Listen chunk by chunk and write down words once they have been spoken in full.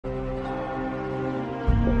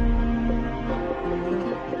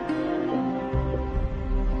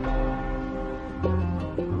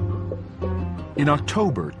In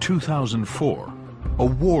October 2004, a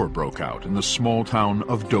war broke out in the small town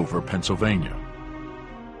of Dover, Pennsylvania.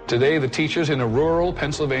 Today, the teachers in a rural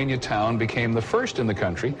Pennsylvania town became the first in the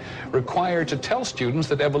country required to tell students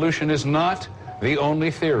that evolution is not the only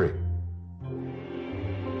theory.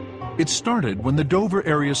 It started when the Dover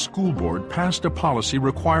Area School Board passed a policy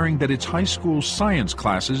requiring that its high school science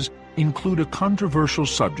classes include a controversial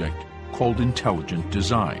subject called intelligent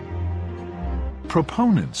design.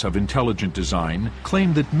 Proponents of intelligent design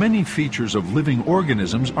claim that many features of living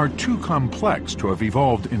organisms are too complex to have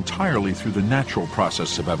evolved entirely through the natural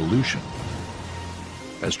process of evolution,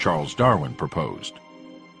 as Charles Darwin proposed.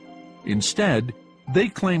 Instead, they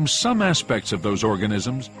claim some aspects of those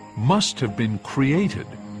organisms must have been created,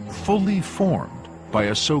 fully formed, by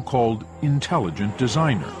a so-called intelligent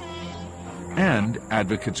designer. And,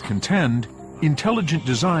 advocates contend, intelligent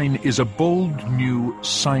design is a bold new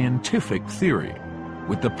scientific theory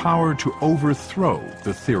with the power to overthrow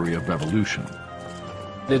the theory of evolution.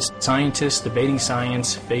 It's scientists debating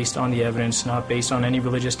science based on the evidence, not based on any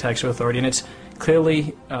religious text or authority, and it's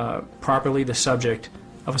clearly, properly the subject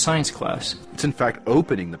of a science class. It's in fact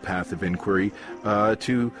opening the path of inquiry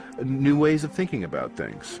to new ways of thinking about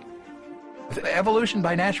things. Evolution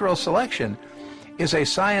by natural selection is a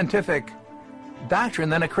scientific doctrine,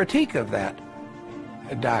 then a critique of that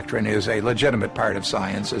doctrine is a legitimate part of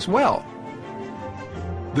science as well.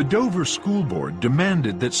 The Dover School Board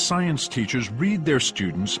demanded that science teachers read their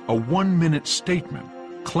students a 1-minute statement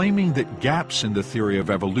claiming that gaps in the theory of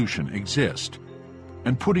evolution exist,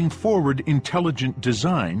 and putting forward intelligent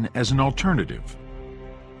design as an alternative.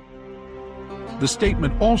 The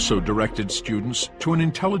statement also directed students to an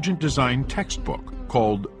intelligent design textbook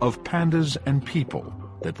called Of Pandas and People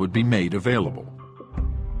that would be made available.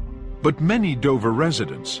 But many Dover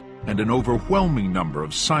residents and an overwhelming number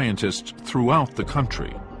of scientists throughout the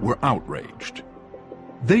country were outraged.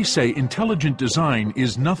 They say intelligent design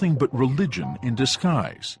is nothing but religion in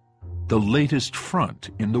disguise, the latest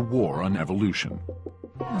front in the war on evolution.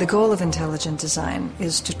 The goal of intelligent design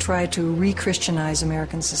is to try to re-Christianize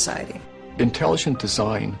American society. Intelligent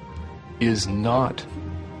design is not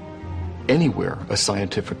anywhere a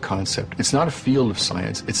scientific concept. It's not a field of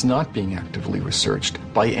science. It's not being actively researched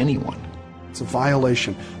by anyone. It's a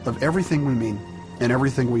violation of everything we mean and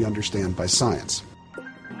everything we understand by science.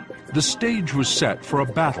 The stage was set for a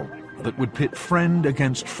battle that would pit friend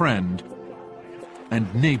against friend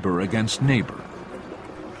and neighbor against neighbor.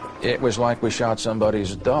 It was like we shot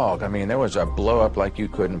somebody's dog. I mean, there was a blow-up like you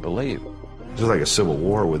couldn't believe. It was like a civil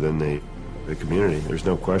war within the community, there's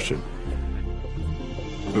no question.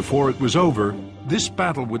 Before it was over, this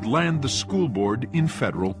battle would land the school board in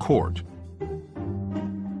federal court.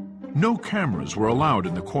 No cameras were allowed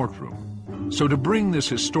in the courtroom, so to bring this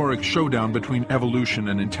historic showdown between evolution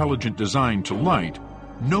and intelligent design to light,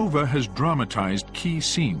 Nova has dramatized key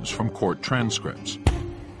scenes from court transcripts.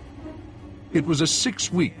 It was a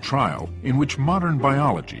 6-week trial in which modern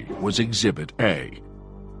biology was Exhibit A.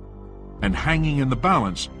 And hanging in the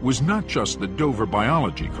balance was not just the Dover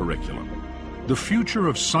biology curriculum. The future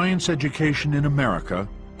of science education in America,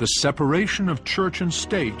 the separation of church and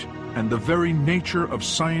state, and the very nature of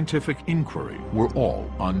scientific inquiry were all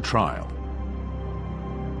on trial.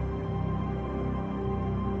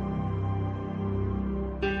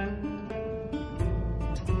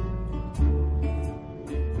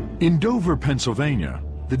 In Dover, Pennsylvania,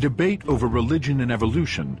 the debate over religion and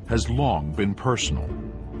evolution has long been personal.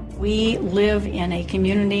 We live in a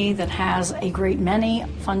community that has a great many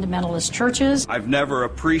fundamentalist churches. I've never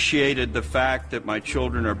appreciated the fact that my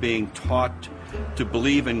children are being taught to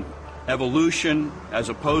believe in evolution as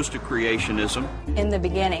opposed to creationism. In the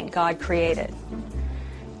beginning, God created.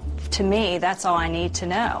 To me, that's all I need to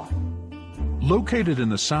know. Located in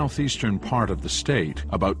the southeastern part of the state,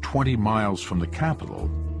 about 20 miles from the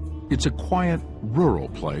capital, it's a quiet, rural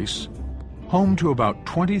place, home to about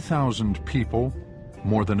 20,000 people,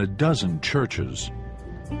 more than a dozen churches,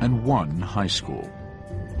 and one high school.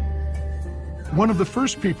 One of the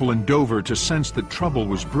first people in Dover to sense that trouble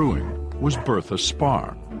was brewing was Bertha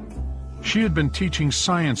Spar. She had been teaching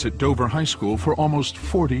science at Dover High School for almost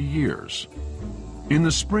 40 years. In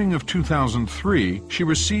the spring of 2003, she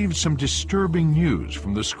received some disturbing news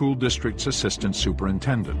from the school district's assistant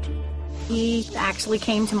superintendent. He actually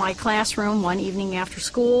came to my classroom one evening after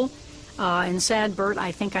school and said, "Bert,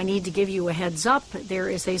 I think I need to give you a heads up. There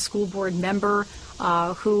is a school board member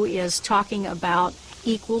who is talking about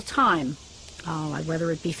equal time,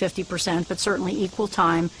 whether it be 50%, but certainly equal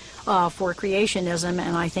time for creationism,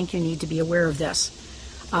 and I think you need to be aware of this."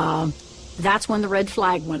 That's when the red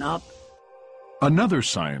flag went up. Another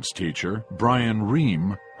science teacher, Brian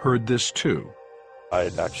Ream, heard this too.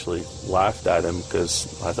 I'd actually laughed at him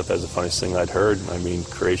because I thought that was the funniest thing I'd heard. I mean,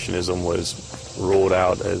 creationism was ruled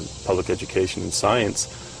out as public education and science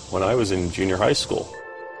when I was in junior high school.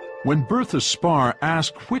 When Bertha Spar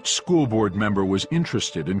asked which school board member was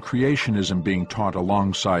interested in creationism being taught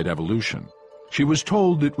alongside evolution, she was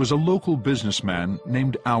told it was a local businessman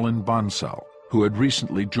named Alan Bonsell, who had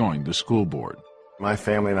recently joined the school board. My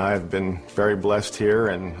family and I have been very blessed here,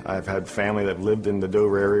 and I've had family that lived in the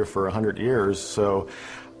Dover area for 100 years, so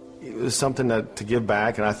it was something to give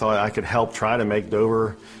back, and I thought I could help try to make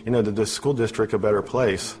Dover, the school district a better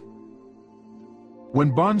place.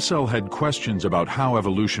 When Bonsell had questions about how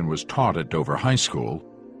evolution was taught at Dover High School,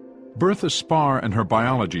 Bertha Spar and her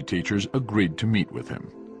biology teachers agreed to meet with him.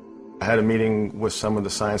 I had a meeting with some of the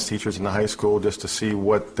science teachers in the high school just to see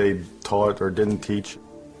what they taught or didn't teach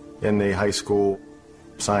in the high school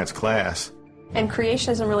science class. And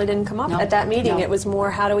creationism really didn't come up at that meeting. It was more,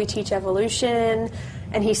 how do we teach evolution?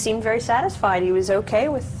 And he seemed very satisfied. He was okay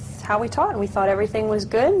with how we taught, and we thought everything was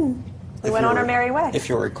good, and we went on our merry way. If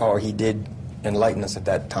you'll recall, he did enlighten us at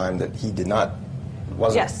that time that he did not,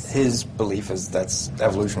 wasn't his belief is that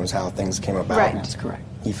evolution was how things came about. Right. That's correct.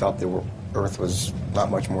 He felt the Earth was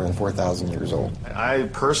not much more than 4,000 years old. I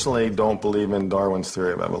personally don't believe in Darwin's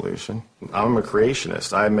theory of evolution. I'm a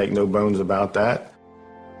creationist. I make no bones about that.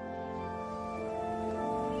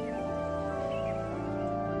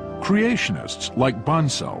 Creationists, like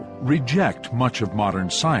Bonsell, reject much of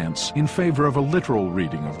modern science in favor of a literal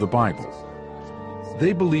reading of the Bible.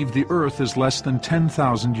 They believe the earth is less than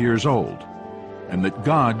 10,000 years old, and that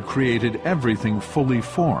God created everything fully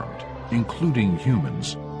formed, including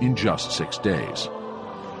humans, in just 6 days.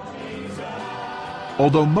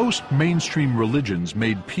 Although most mainstream religions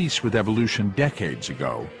made peace with evolution decades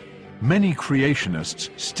ago, many creationists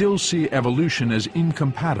still see evolution as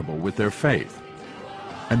incompatible with their faith.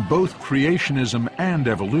 And both creationism and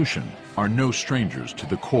evolution are no strangers to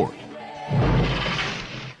the court.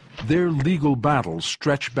 Their legal battles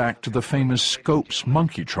stretch back to the famous Scopes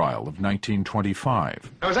monkey trial of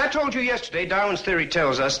 1925. Now, as I told you yesterday, Darwin's theory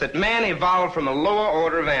tells us that man evolved from a lower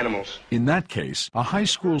order of animals. In that case, a high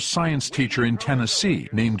school science teacher in Tennessee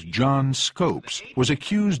named John Scopes was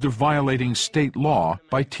accused of violating state law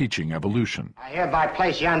by teaching evolution. I hereby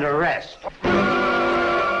place you under arrest.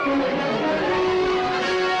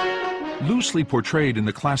 Loosely portrayed in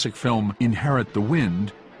the classic film Inherit the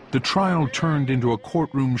Wind, the trial turned into a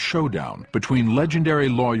courtroom showdown between legendary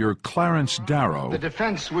lawyer Clarence Darrow. The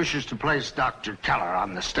defense wishes to place Dr. Keller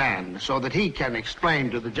on the stand so that he can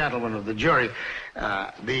explain to the gentlemen of the jury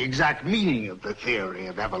the exact meaning of the theory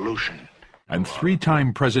of evolution. And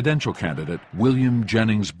three-time presidential candidate William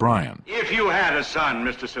Jennings Bryan. If you had a son,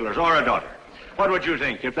 Mr. Sillars, or a daughter, what would you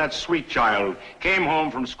think if that sweet child came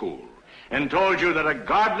home from school and told you that a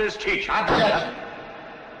godless teacher...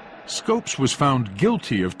 Scopes was found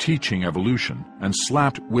guilty of teaching evolution and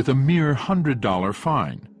slapped with a mere $100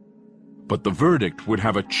 fine. But the verdict would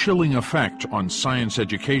have a chilling effect on science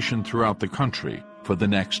education throughout the country for the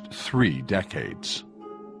next 3 decades.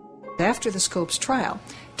 After the Scopes trial,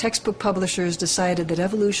 textbook publishers decided that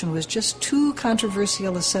evolution was just too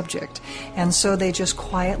controversial a subject, and so they just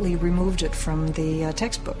quietly removed it from the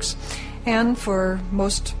textbooks. And for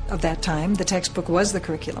most of that time, the textbook was the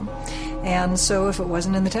curriculum. And so if it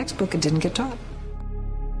wasn't in the textbook, it didn't get taught.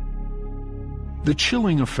 The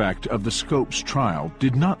chilling effect of the Scopes trial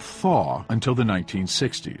did not thaw until the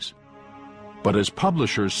 1960s. But as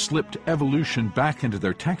publishers slipped evolution back into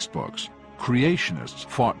their textbooks, creationists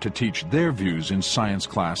fought to teach their views in science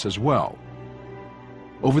class as well.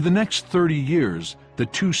 Over the next 30 years, the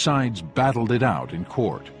two sides battled it out in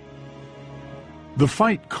court. The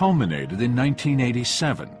fight culminated in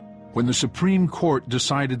 1987, when the Supreme Court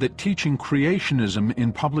decided that teaching creationism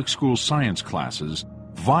in public school science classes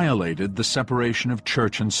violated the separation of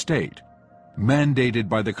church and state, mandated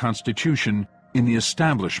by the Constitution in the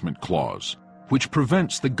Establishment Clause, which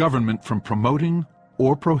prevents the government from promoting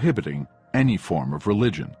or prohibiting any form of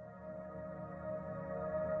religion.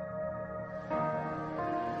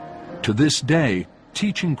 To this day,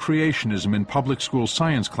 teaching creationism in public school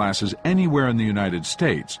science classes anywhere in the United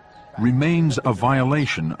States remains a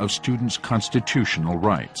violation of students' constitutional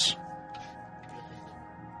rights.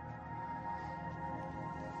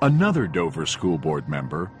 Another Dover School Board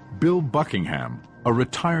member, Bill Buckingham, a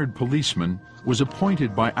retired policeman, was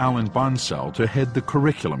appointed by Alan Bonsell to head the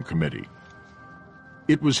curriculum committee.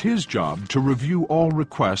 It was his job to review all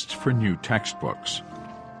requests for new textbooks.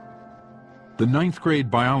 The 9th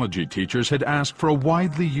grade biology teachers had asked for a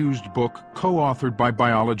widely used book co-authored by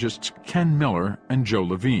biologists Ken Miller and Joe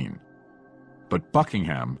Levine. But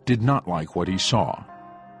Buckingham did not like what he saw.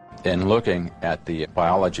 In looking at the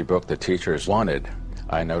biology book the teachers wanted,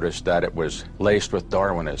 I noticed that it was laced with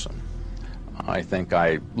Darwinism. I think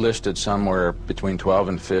I listed somewhere between 12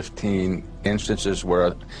 and 15 instances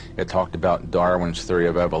where it talked about Darwin's theory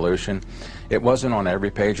of evolution. It wasn't on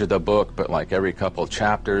every page of the book, but like every couple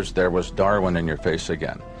chapters, there was Darwin in your face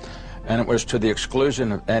again. And it was to the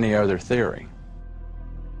exclusion of any other theory.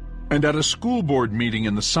 And at a school board meeting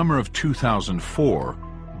in the summer of 2004,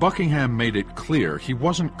 Buckingham made it clear he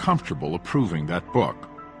wasn't comfortable approving that book.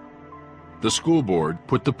 The school board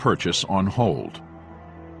put the purchase on hold.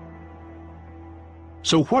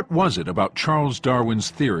 So what was it about Charles Darwin's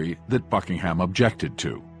theory that Buckingham objected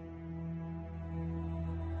to?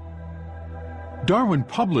 Darwin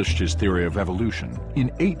published his theory of evolution in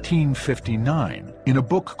 1859 in a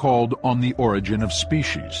book called On the Origin of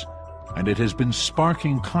Species, and it has been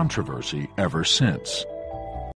sparking controversy ever since.